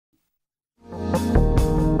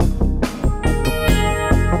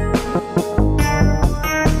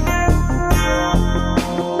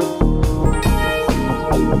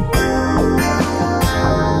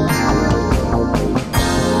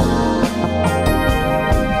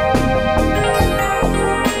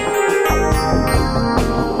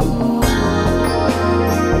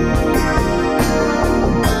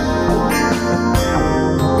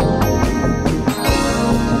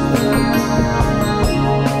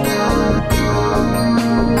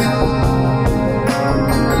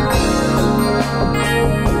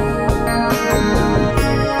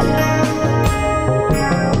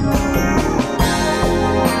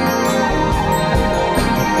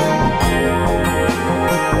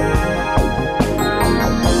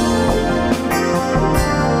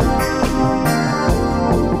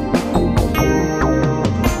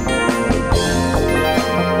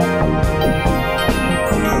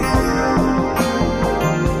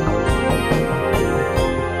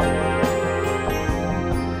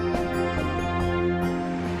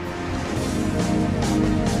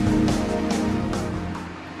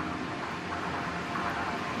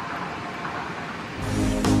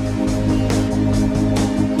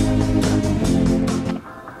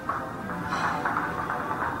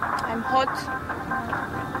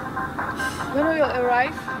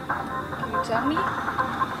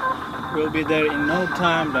We'll be there in no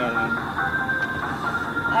time, darling.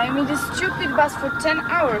 I'm in this stupid bus for 10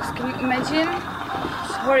 hours. Can you imagine?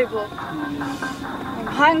 It's horrible. I'm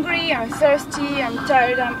hungry, I'm thirsty, I'm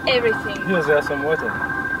tired, I'm everything. Here's there some water.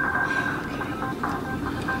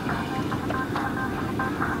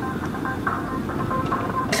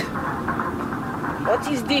 What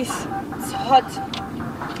is this? It's hot.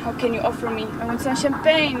 How can you offer me? I want some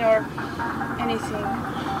champagne or anything.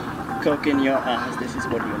 Coke in your eyes, this is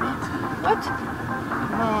what you need. What?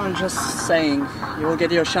 No, I'm just saying, you will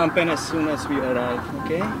get your champagne as soon as we arrive,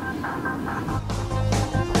 okay?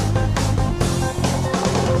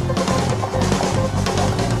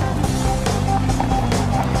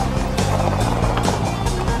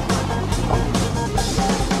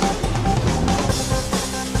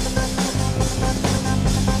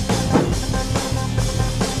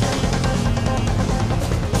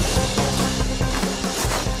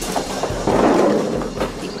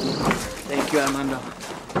 Thank you, Armando.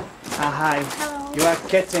 Hi. Hello. You are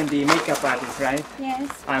Catherine, the makeup artist, right?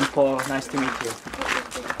 Yes. I'm Paul. Nice to meet you.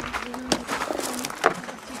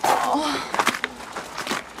 Oh.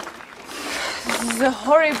 This is a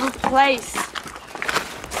horrible place.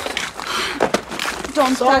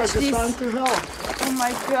 Don't touch this. Oh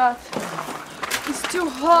my god. It's too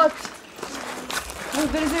hot. Oh,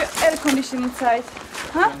 there is an air conditioner inside.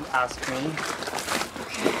 Huh? Don't ask me.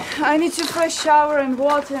 I need to fresh shower and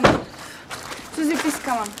water. And... Susie, please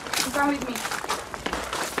come on. Come with me.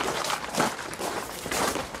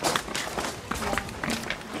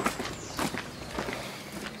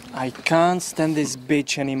 I can't stand this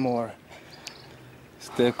bitch anymore.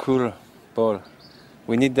 Stay cool, Paul.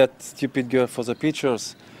 We need that stupid girl for the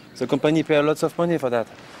pictures. The company pay lots of money for that.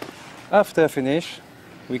 After I finish,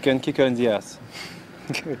 we can kick her in the ass.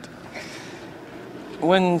 Good.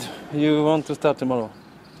 When you want to start tomorrow?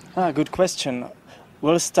 Good question.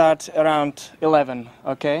 We'll start around 11,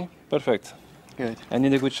 okay? Perfect. Good. I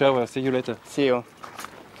need a good shower. See you later. See you.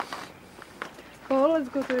 Oh, let's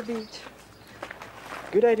go to the beach.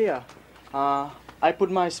 Good idea. I put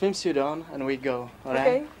my swimsuit on and we go, alright?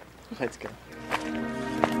 Okay. Let's go.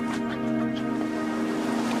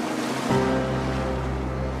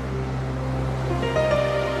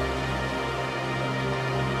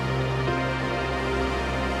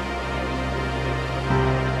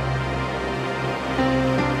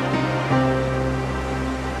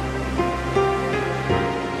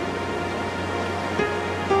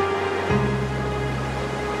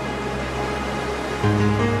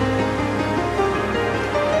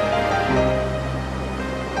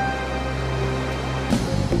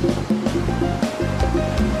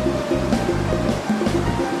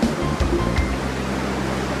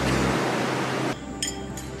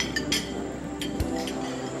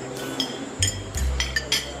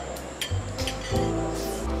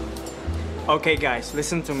 Okay guys,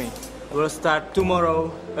 listen to me. We'll start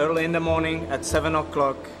tomorrow, early in the morning at 7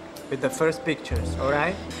 o'clock with the first pictures,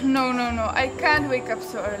 alright? No, I can't wake up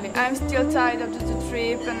so early. I'm still tired after the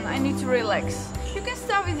trip and I need to relax. You can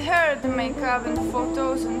start with her, the makeup and the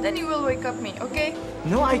photos, and then you will wake up me, okay?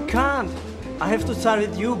 No, I can't. I have to start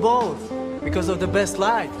with you both because of the best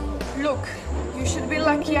light. Look, you should be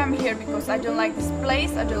lucky I'm here because I don't like this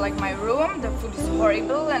place, I don't like my room, the food is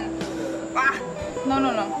horrible and...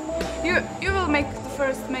 No. You will make the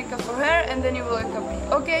first makeup for her and then you will wake up me,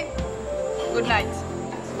 okay? Good night.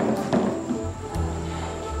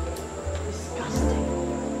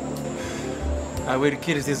 I will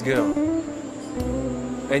kill this girl.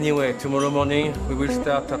 Anyway, tomorrow morning we will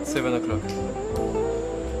start at 7 o'clock.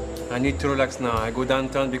 I need to relax now. I go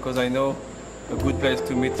downtown because I know a good place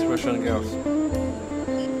to meet Russian girls.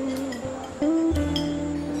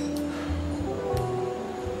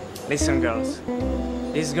 Listen, girls.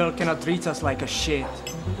 This girl cannot treat us like a shit.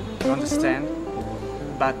 You understand?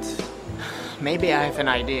 But maybe I have an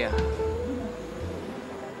idea.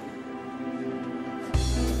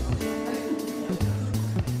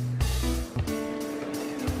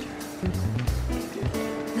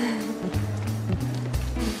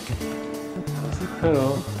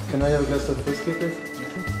 Hello. Can I have a glass of whiskey, please?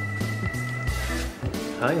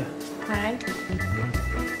 Hi. Hi.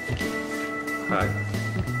 Hi.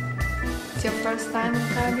 It's your first time in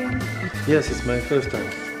Caribbean? Yes, it's my first time.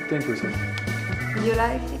 Thank you, sir. You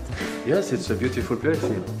like it? Yes, it's a beautiful place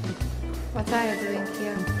here. What are you doing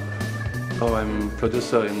here? Oh, I'm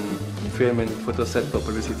producer in film and photo set for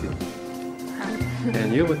publicity.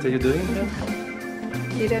 And you, what are you doing here?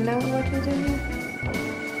 You don't know what we're doing?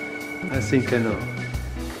 I think I know.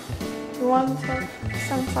 You want to have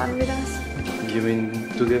some fun with us? You mean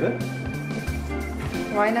together?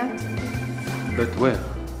 Why not? But where?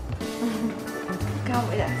 Come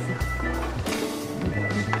with us.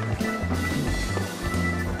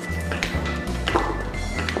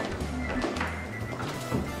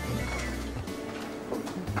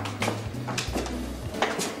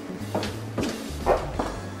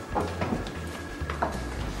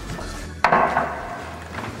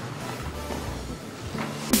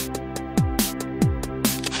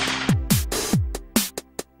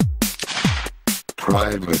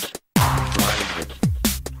 Private.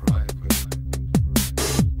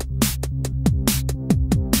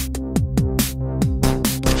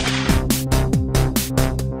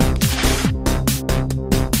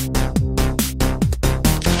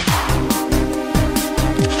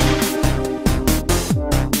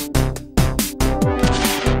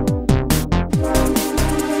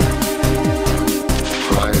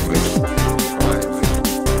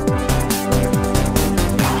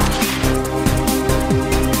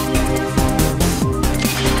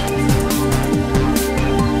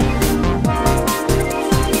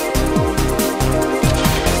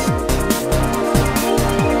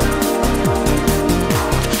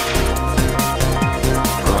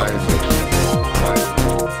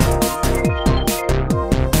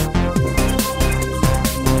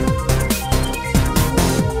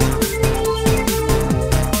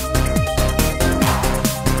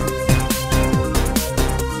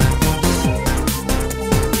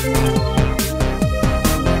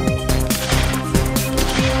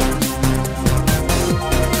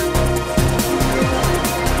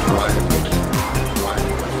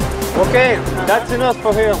 Okay, that's enough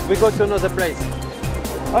for here. We go to another place.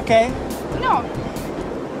 Okay. No.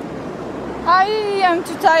 I am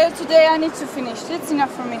too tired today. I need to finish. It's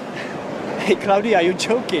enough for me. Hey, Claudia, are you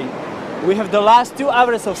joking? We have the last 2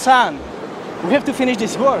 hours of sun. We have to finish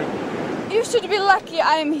this work. You should be lucky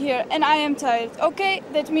I am here and I am tired. Okay?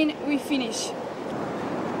 That means we finish.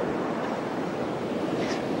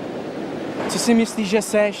 Co si myslíš, že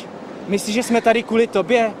seš? Myslíš, že jsme tady kvůli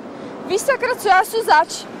tobě? Víš sakra, co já jsou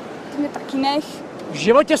zač? Ty mě taky nech. V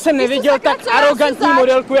životě jsem neviděl sakra, tak arrogantní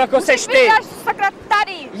modelku, jako seš ty. Vydáš sakra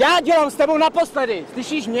tady. Já dělám s tebou naposledy.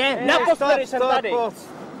 Slyšíš mě? Naposledy jsem tady.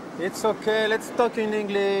 It's okay, let's talk in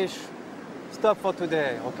English. Stop for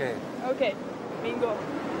today, okay? Okay, bingo.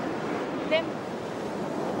 Jdem.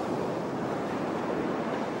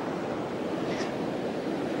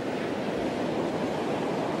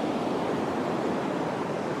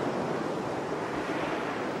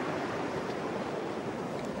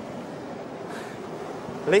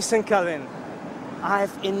 Listen, Calvin, I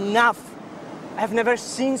have enough. I've never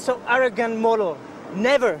seen so arrogant model.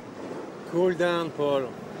 Never. Cool down, Paul.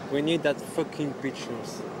 We need that fucking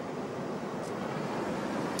pictures.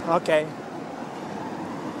 Okay.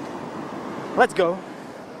 Let's go.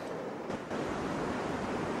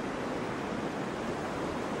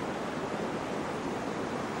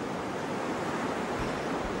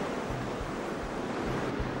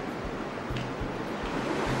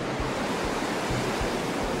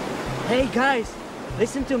 Hey guys,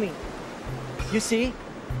 listen to me. You see,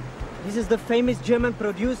 this is the famous German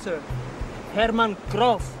producer, Hermann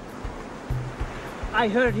Kroff. I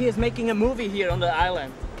heard he is making a movie here on the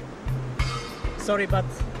island. Sorry, but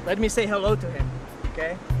let me say hello to him,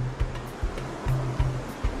 okay?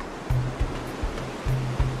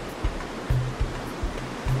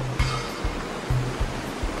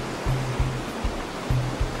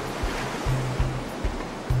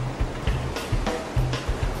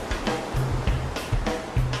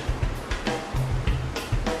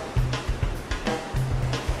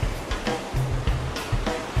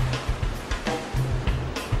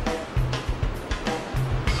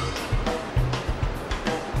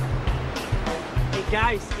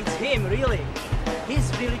 Guys, it's him, really. He's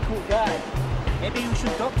a really cool guy. Maybe you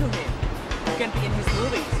should talk to him. You can be in his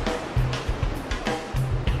movies.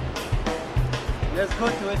 Let's go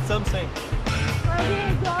to eat something. Where do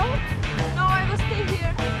you go? No, I will stay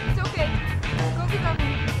here. It's okay. Go without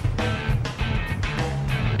me.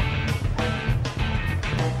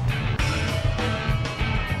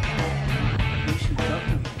 You should talk to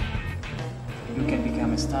him. You can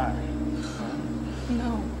become a star.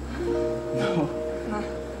 No. No.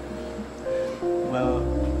 Well,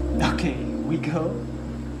 okay, we go.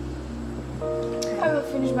 I will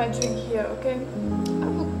finish my drink here, okay?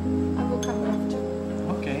 I will come after.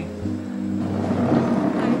 Okay.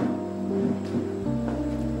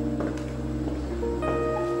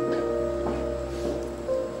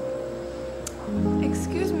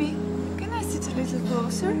 Excuse me, can I sit a little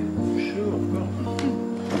closer? Sure, of course.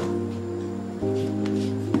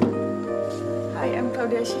 Hi, I'm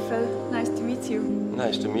Claudia Schiffer. Nice to meet you.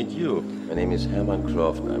 Nice to meet you. My name is Hermann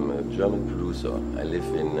Kroff. I'm a German producer. I live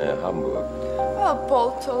in Hamburg. Well,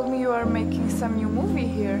 Paul told me you are making some new movie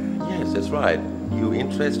here. Yes, that's right. You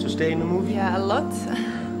interested to stay in the movie? Yeah, a lot.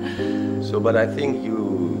 So, but I think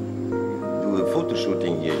you do a photo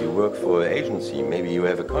shooting here. You work for an agency. Maybe you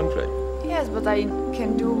have a contract. Yes, but I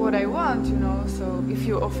can do what I want, you know, so if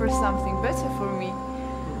you offer something better for me.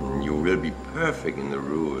 You will be perfect in the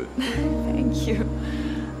role. Thank you.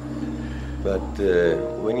 But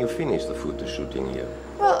when you finish the photo shooting here?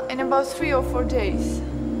 Well, in about 3 or 4 days.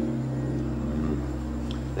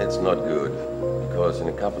 That's not good, because in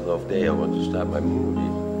a couple of days I want to start my movie.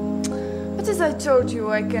 But as I told you,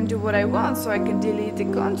 I can do what I want, so I can delete the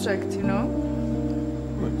contract, you know?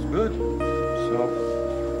 That's good.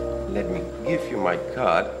 So, let me give you my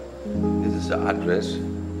card. This is the address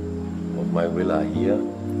of my villa here.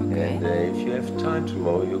 Okay. And if you have time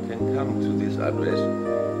tomorrow, you can come to this address.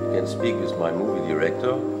 You can speak with my movie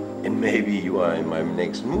director, and maybe you are in my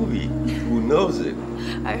next movie. Who knows it?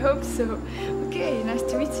 I hope so. Okay, nice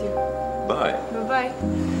to meet you. Bye. Bye-bye.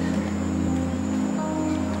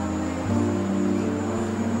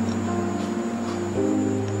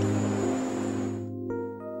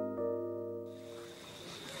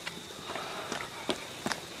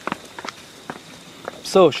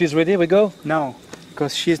 So, she's ready, we go? No,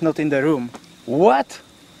 because she's not in the room. What?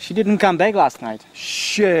 She didn't come back last night.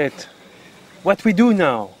 Shit. What we do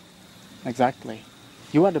now? Exactly.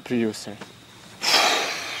 You are the producer.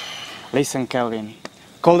 Listen, Kelvin,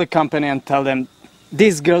 call the company and tell them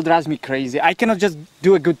this girl drives me crazy. I cannot just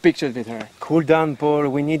do a good picture with her. Cool down, Paul.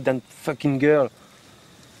 We need that fucking girl.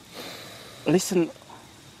 Listen,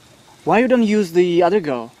 why you don't use the other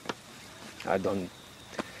girl? I don't...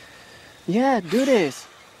 Yeah, do this.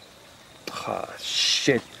 Ah,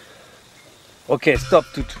 shit. Okay, stop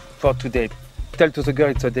for today. Tell to the girl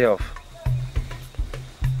it's a day off.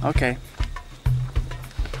 Okay.